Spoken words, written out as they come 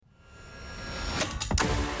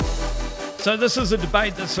So this is a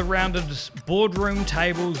debate that surrounded boardroom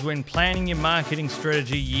tables when planning your marketing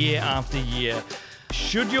strategy year after year.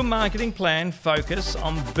 Should your marketing plan focus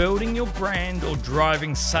on building your brand or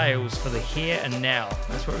driving sales for the here and now?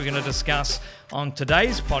 That's what we're going to discuss on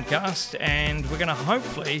today's podcast, and we're going to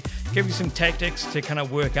hopefully give you some tactics to kind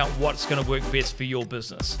of work out what's going to work best for your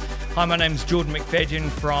business. Hi, my name's Jordan McFadyen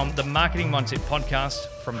from the Marketing Mindset Podcast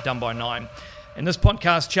from Done by Nine. And this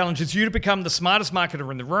podcast challenges you to become the smartest marketer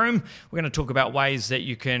in the room. We're going to talk about ways that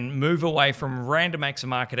you can move away from random acts of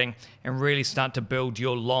marketing and really start to build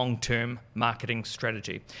your long-term marketing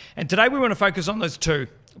strategy. And today we want to focus on those two,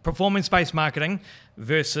 performance-based marketing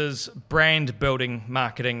versus brand-building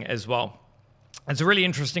marketing as well. It's a really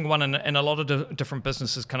interesting one, and a lot of different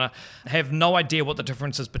businesses kind of have no idea what the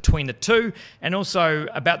difference is between the two, and also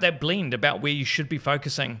about that blend, about where you should be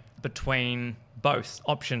focusing between both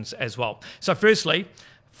options as well. So firstly,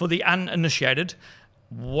 for the uninitiated,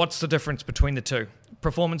 what's the difference between the two?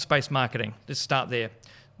 Performance-based marketing, let's start there.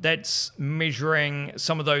 That's measuring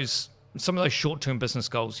some of those short-term business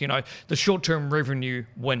goals, the short-term revenue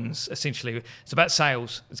wins, essentially. It's about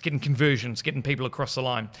sales, it's getting conversions, getting people across the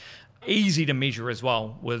line. Easy to measure as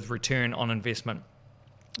well with return on investment.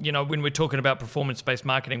 When we're talking about performance-based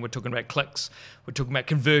marketing, we're talking about clicks, we're talking about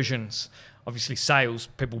conversions, obviously sales,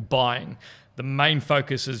 people buying. The main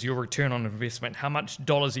focus is your return on investment. How much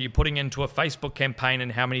dollars are you putting into a Facebook campaign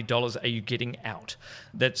and how many dollars are you getting out?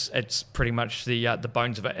 It's pretty much the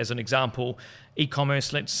bones of it. As an example,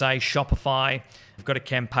 e-commerce, let's say Shopify, we've got a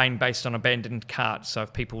campaign based on abandoned carts. So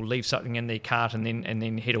if people leave something in their cart and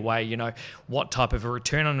then head away, what type of a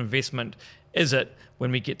return on investment is it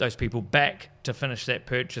when we get those people back to finish that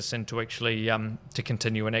purchase and to actually to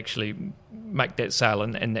continue and actually make that sale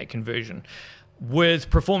and that conversion? With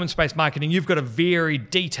performance-based marketing, you've got a very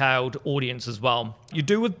detailed audience as well. You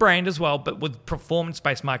do with brand as well, but with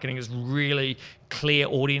performance-based marketing, it's really clear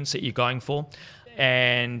audience that you're going for.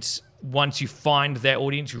 And once you find that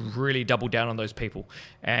audience, you really double down on those people.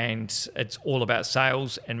 And it's all about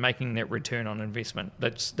sales and making that return on investment.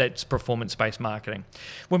 That's performance-based marketing.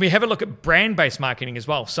 When we have a look at brand-based marketing as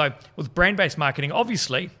well. So with brand-based marketing,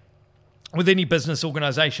 obviously, with any business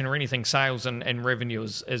organization or anything, sales and revenue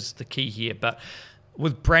is the key here. But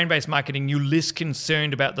with brand-based marketing, you're less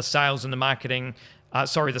concerned about the sales and the marketing,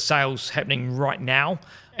 the sales happening right now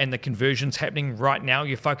and the conversions happening right now.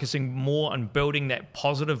 You're focusing more on building that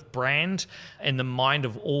positive brand in the mind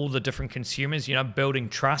of all the different consumers, building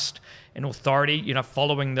trust and authority,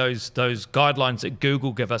 following those guidelines that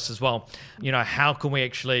Google give us as well. How can we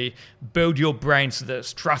actually build your brand so that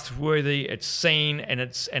it's trustworthy, it's seen, and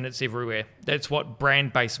it's everywhere? That's what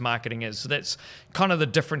brand-based marketing is. So that's kind of the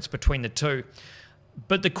difference between the two.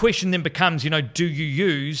 But the question then becomes, do you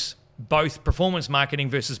use both performance marketing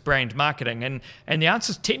versus brand marketing? And the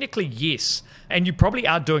answer is technically yes. And you probably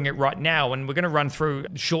are doing it right now. And we're going to run through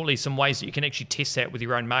shortly some ways that you can actually test that with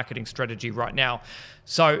your own marketing strategy right now.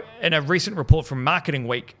 So in a recent report from Marketing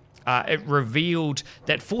Week, it revealed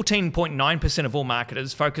that 14.9% of all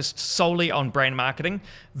marketers focused solely on brand marketing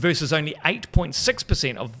versus only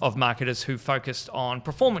 8.6% of marketers who focused on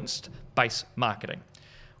performance-based marketing,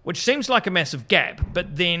 which seems like a massive gap.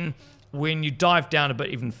 But then when you dive down a bit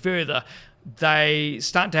even further, they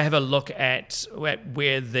start to have a look at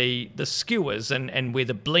where the skew is and where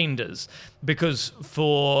the blend is. Because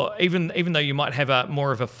for even though you might have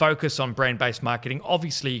more of a focus on brand-based marketing,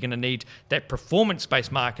 obviously you're going to need that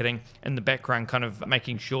performance-based marketing in the background, kind of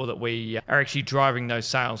making sure that we are actually driving those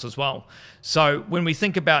sales as well. So when we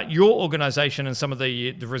think about your organization and some of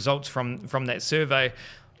the results from that survey,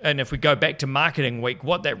 and if we go back to Marketing Week,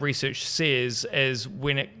 what that research says is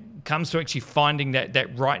when it comes to actually finding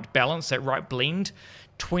that right balance, that right blend,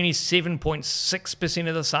 27.6%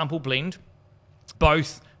 of the sample blend,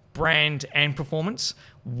 both brand and performance,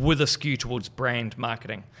 with a skew towards brand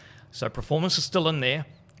marketing. So performance is still in there,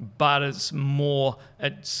 but it's more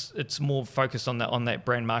focused on that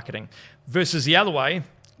brand marketing. Versus the other way,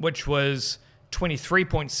 which was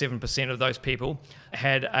 23.7% of those people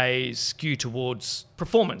had a skew towards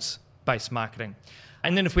performance-based marketing.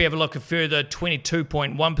 And then if we have a look at further,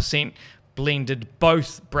 22.1% blended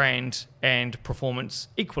both brand and performance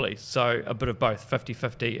equally. So a bit of both,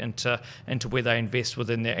 50-50 into where they invest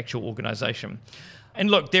within their actual organization. And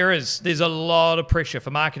look, there's a lot of pressure for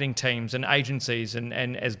marketing teams and agencies and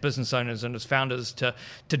as business owners and as founders to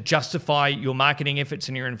justify your marketing efforts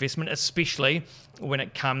and your investment, especially when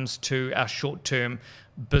it comes to our short-term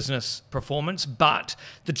business performance. But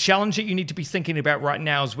the challenge that you need to be thinking about right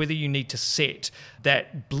now is whether you need to set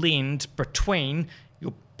that blend between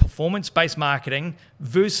your performance-based marketing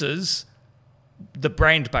versus the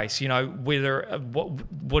brand base, whether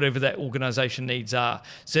whatever that organization needs are.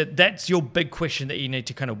 So that's your big question that you need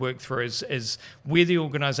to kind of work through is where the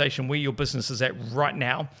organization, where your business is at right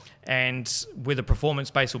now, and whether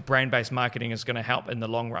performance-based or brand-based marketing is going to help in the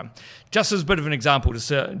long run. Just as a bit of an example,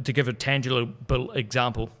 to give a tangible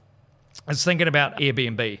example, I was thinking about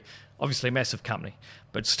Airbnb, obviously a massive company,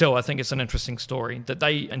 but still I think it's an interesting story that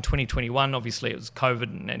they, in 2021, obviously it was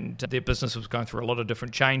COVID and their business was going through a lot of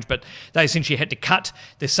different change, but they essentially had to cut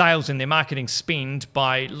their sales and their marketing spend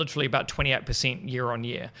by literally about 28% year on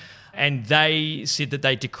year. And they said that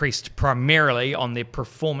they decreased primarily on their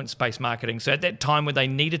performance-based marketing. So at that time when they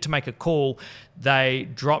needed to make a call, they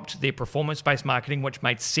dropped their performance-based marketing, which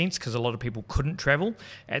made sense because a lot of people couldn't travel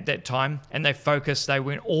at that time. And they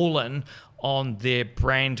went all in on their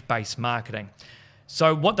brand-based marketing.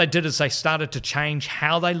 So what they did is they started to change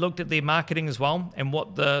how they looked at their marketing as well, and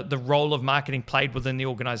what the role of marketing played within the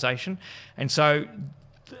organization. And so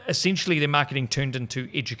essentially their marketing turned into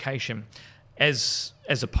education as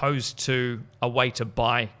opposed to a way to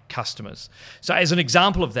buy customers. So as an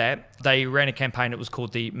example of that, they ran a campaign that was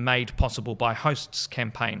called the Made Possible by Hosts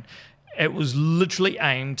campaign. It was literally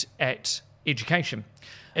aimed at education.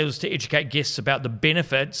 It was to educate guests about the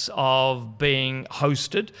benefits of being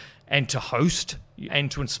hosted and to host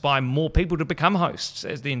and to inspire more people to become hosts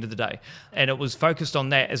at the end of the day. And it was focused on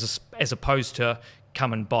that as opposed to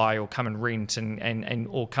come and buy or come and rent and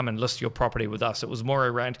or come and list your property with us. It was more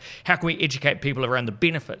around how can we educate people around the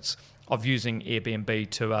benefits of using Airbnb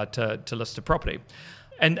to list a property.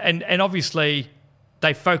 And obviously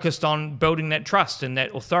they focused on building that trust and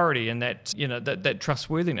that authority and that that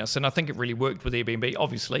trustworthiness. And I think it really worked with Airbnb.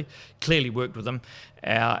 Obviously, clearly worked with them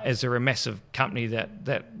as they're a massive company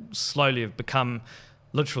that slowly have become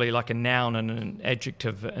literally like a noun and an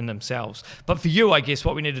adjective in themselves. But for you, I guess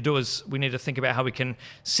what we need to do is we need to think about how we can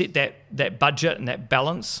set that budget and that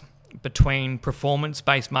balance between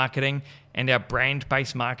performance-based marketing and our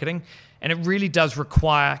brand-based marketing. And it really does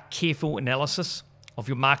require careful analysis of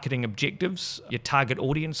your marketing objectives, your target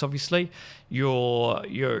audience, obviously, your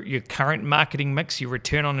current marketing mix, your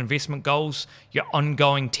return on investment goals, your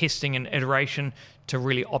ongoing testing and iteration to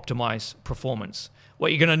really optimize performance.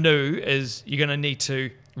 What you're going to do is you're going to need to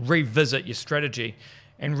revisit your strategy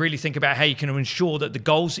and really think about how you can ensure that the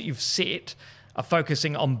goals that you've set are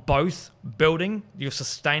focusing on both building your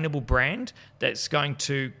sustainable brand that's going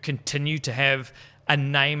to continue to have a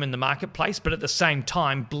name in the marketplace, but at the same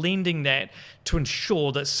time blending that to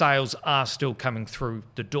ensure that sales are still coming through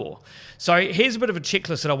the door. So here's a bit of a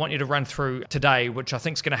checklist that I want you to run through today, which I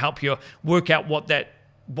think is going to help you work out what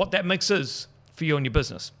that mix is for you and your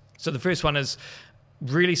business. So the first one is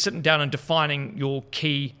really sitting down and defining your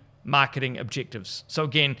key marketing objectives. So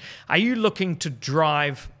again, are you looking to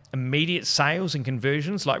drive immediate sales and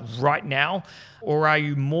conversions like right now, or are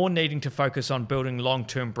you more needing to focus on building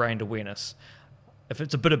long-term brand awareness? If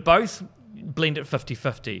it's a bit of both, blend it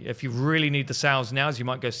 50-50. If you really need the sales now, you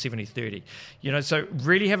might go 70-30. So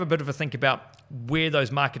really have a bit of a think about where those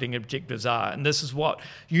marketing objectives are. And this is what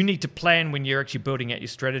you need to plan when you're actually building out your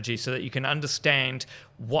strategy so that you can understand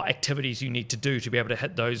what activities you need to do to be able to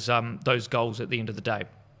hit those goals at the end of the day.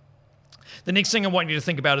 The next thing I want you to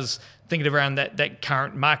think about is thinking around that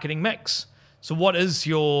current marketing mix. So what is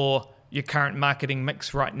your current marketing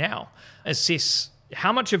mix right now? Assess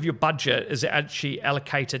how much of your budget is actually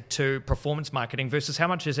allocated to performance marketing versus how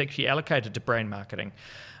much is actually allocated to brand marketing.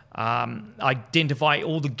 Identify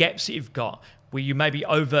all the gaps that you've got where you may be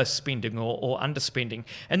overspending or underspending.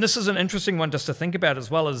 And this is an interesting one just to think about as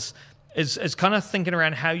well as kind of thinking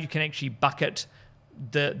around how you can actually bucket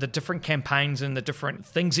the different campaigns and the different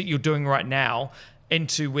things that you're doing right now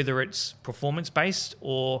into whether it's performance-based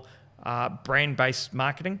or brand-based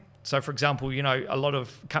marketing. So, for example, a lot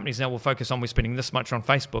of companies now will focus on we're spending this much on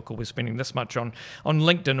Facebook or we're spending this much on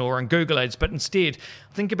LinkedIn or on Google Ads, but instead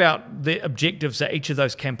think about the objectives that each of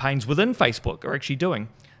those campaigns within Facebook are actually doing.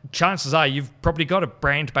 Chances are you've probably got a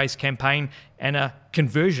brand-based campaign and a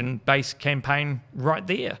conversion-based campaign right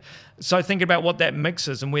there. So think about what that mix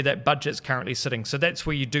is and where that budget's currently sitting. So that's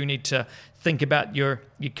where you do need to think about your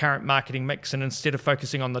current marketing mix, and instead of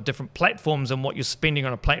focusing on the different platforms and what you're spending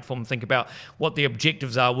on a platform, think about what the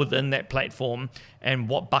objectives are within that platform and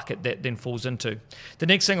what bucket that then falls into. The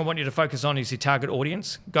next thing I want you to focus on is your target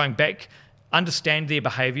audience. Going back, understand their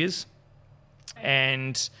behaviors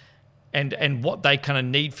and what they kind of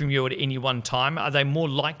need from you at any one time. Are they more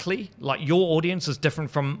likely, like your audience is different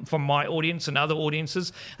from my audience and other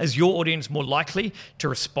audiences? Is your audience more likely to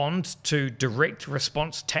respond to direct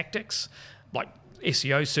response tactics? Like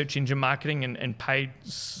SEO, search engine marketing, and paid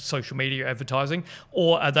social media advertising?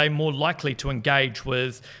 Or are they more likely to engage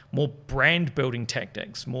with more brand building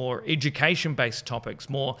tactics, more education-based topics,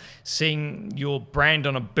 more seeing your brand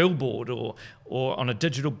on a billboard or on a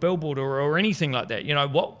digital billboard or anything like that?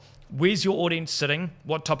 Where's your audience sitting?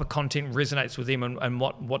 What type of content resonates with them, and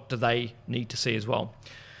what do they need to see as well?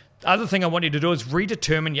 The other thing I want you to do is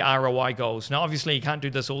redetermine your ROI goals. Now, obviously, you can't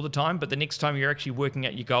do this all the time, but the next time you're actually working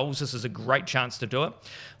at your goals, this is a great chance to do it.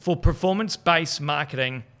 For performance-based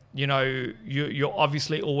marketing, you're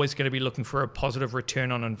obviously always going to be looking for a positive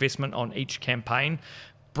return on investment on each campaign.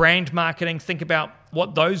 Brand marketing, think about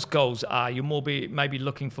what those goals are. You're maybe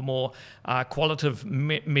looking for more qualitative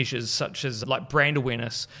measures, such as like brand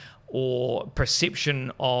awareness or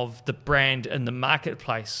perception of the brand in the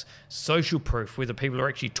marketplace, social proof, whether people are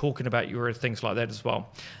actually talking about you or things like that as well.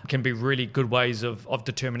 It can be really good ways of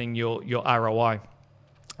determining your ROI.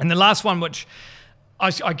 And the last one, which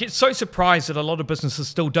I get so surprised that a lot of businesses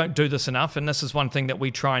still don't do this enough, and this is one thing that we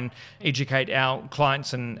try and educate our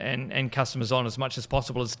clients and customers on as much as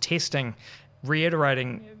possible, is testing,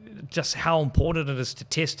 reiterating just how important it is to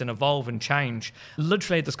test and evolve and change.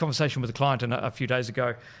 Literally had this conversation with a client a few days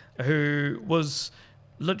ago who was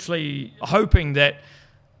literally hoping that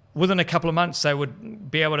within a couple of months they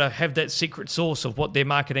would be able to have that secret sauce of what their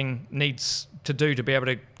marketing needs to do to be able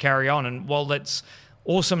to carry on. And while that's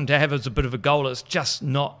awesome to have as a bit of a goal, it's just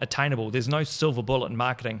not attainable. There's no silver bullet in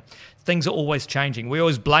marketing. Things are always changing. We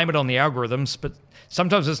always blame it on the algorithms, but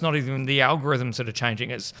sometimes it's not even the algorithms that are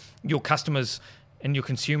changing. It's your customers and your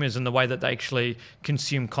consumers and the way that they actually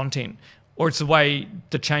consume content. Or it's the way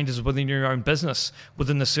the changes within your own business,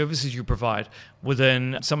 within the services you provide,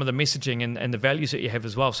 within some of the messaging and the values that you have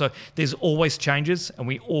as well. So there's always changes, and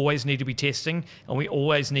we always need to be testing, and we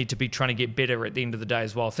always need to be trying to get better at the end of the day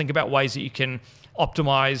as well. Think about ways that you can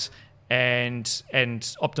optimize and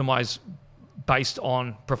optimize based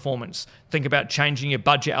on performance. Think about changing your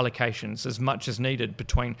budget allocations as much as needed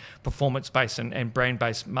between performance-based and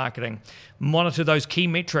brand-based marketing. Monitor those key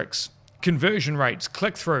metrics, conversion rates,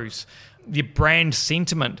 click-throughs, your brand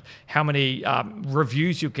sentiment, how many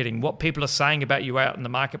reviews you're getting, what people are saying about you out in the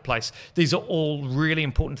marketplace. These are all really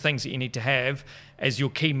important things that you need to have as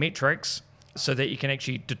your key metrics so that you can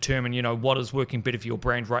actually determine, what is working better for your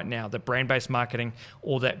brand right now, the brand-based marketing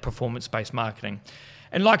or that performance-based marketing.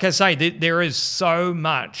 And like I say, there is so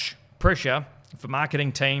much pressure for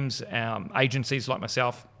marketing teams, agencies like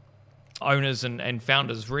myself, owners and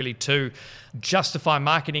founders really to justify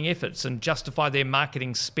marketing efforts and justify their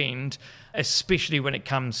marketing spend, especially when it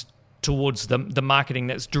comes towards the marketing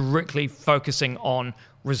that's directly focusing on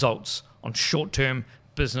results, on short-term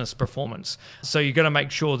business performance. So you've got to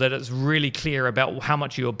make sure that it's really clear about how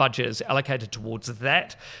much of your budget is allocated towards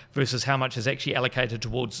that versus how much is actually allocated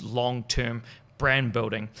towards long-term brand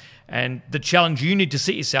building. And the challenge you need to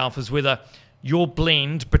set yourself is whether your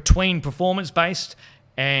blend between performance-based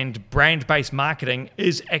and brand-based marketing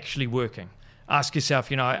is actually working. Ask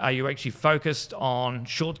yourself, are you actually focused on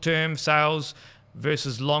short-term sales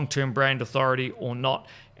versus long-term brand authority or not?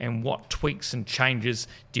 And what tweaks and changes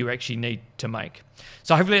do you actually need to make?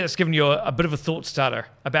 So hopefully that's given you a bit of a thought starter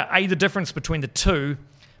about the difference between the two,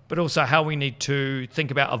 but also how we need to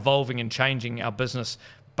think about evolving and changing our business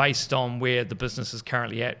based on where the business is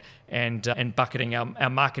currently at, and bucketing our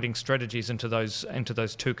marketing strategies into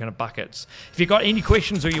those two kind of buckets. If you've got any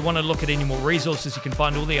questions or you want to look at any more resources, you can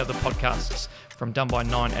find all the other podcasts from Done by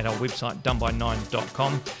Nine at our website,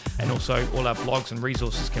 doneby9.com, and also all our blogs and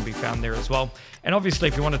resources can be found there as well. And obviously,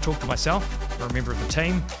 if you want to talk to myself or a member of the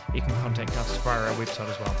team, you can contact us via our website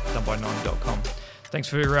as well, doneby9.com. Thanks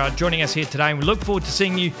for joining us here today, and we look forward to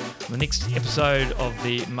seeing you on the next episode of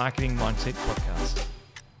the Marketing Mindset Podcast.